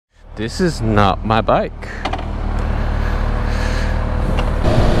this is not my bike.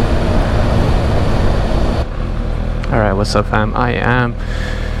 Alright, what's up fam? I am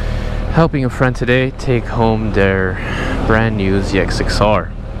helping a friend today take home their brand new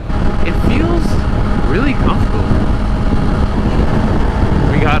ZX6R. It feels really comfortable.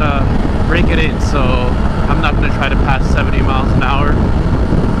 We gotta break it in, so I'm not gonna try to pass 70 miles an hour,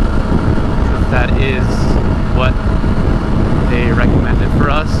 because that is what they recommended for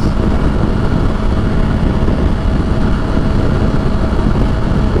us.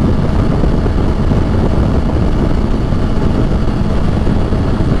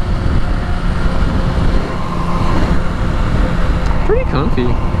 Pretty comfy.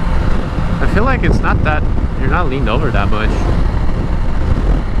 I feel like it's not that, you're not leaned over that much.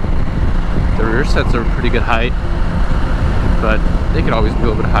 The rear sets are pretty good height, but they could always be a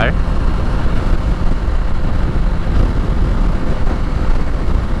little bit higher.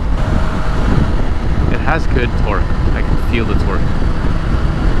 It has good torque. I can feel the torque.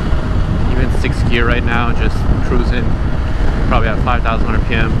 Even 6th gear right now, just cruising, probably at 5,000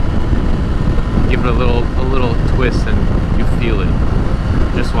 RPM. Give it a little twist and you feel it.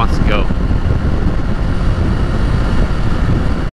 Just wants to go.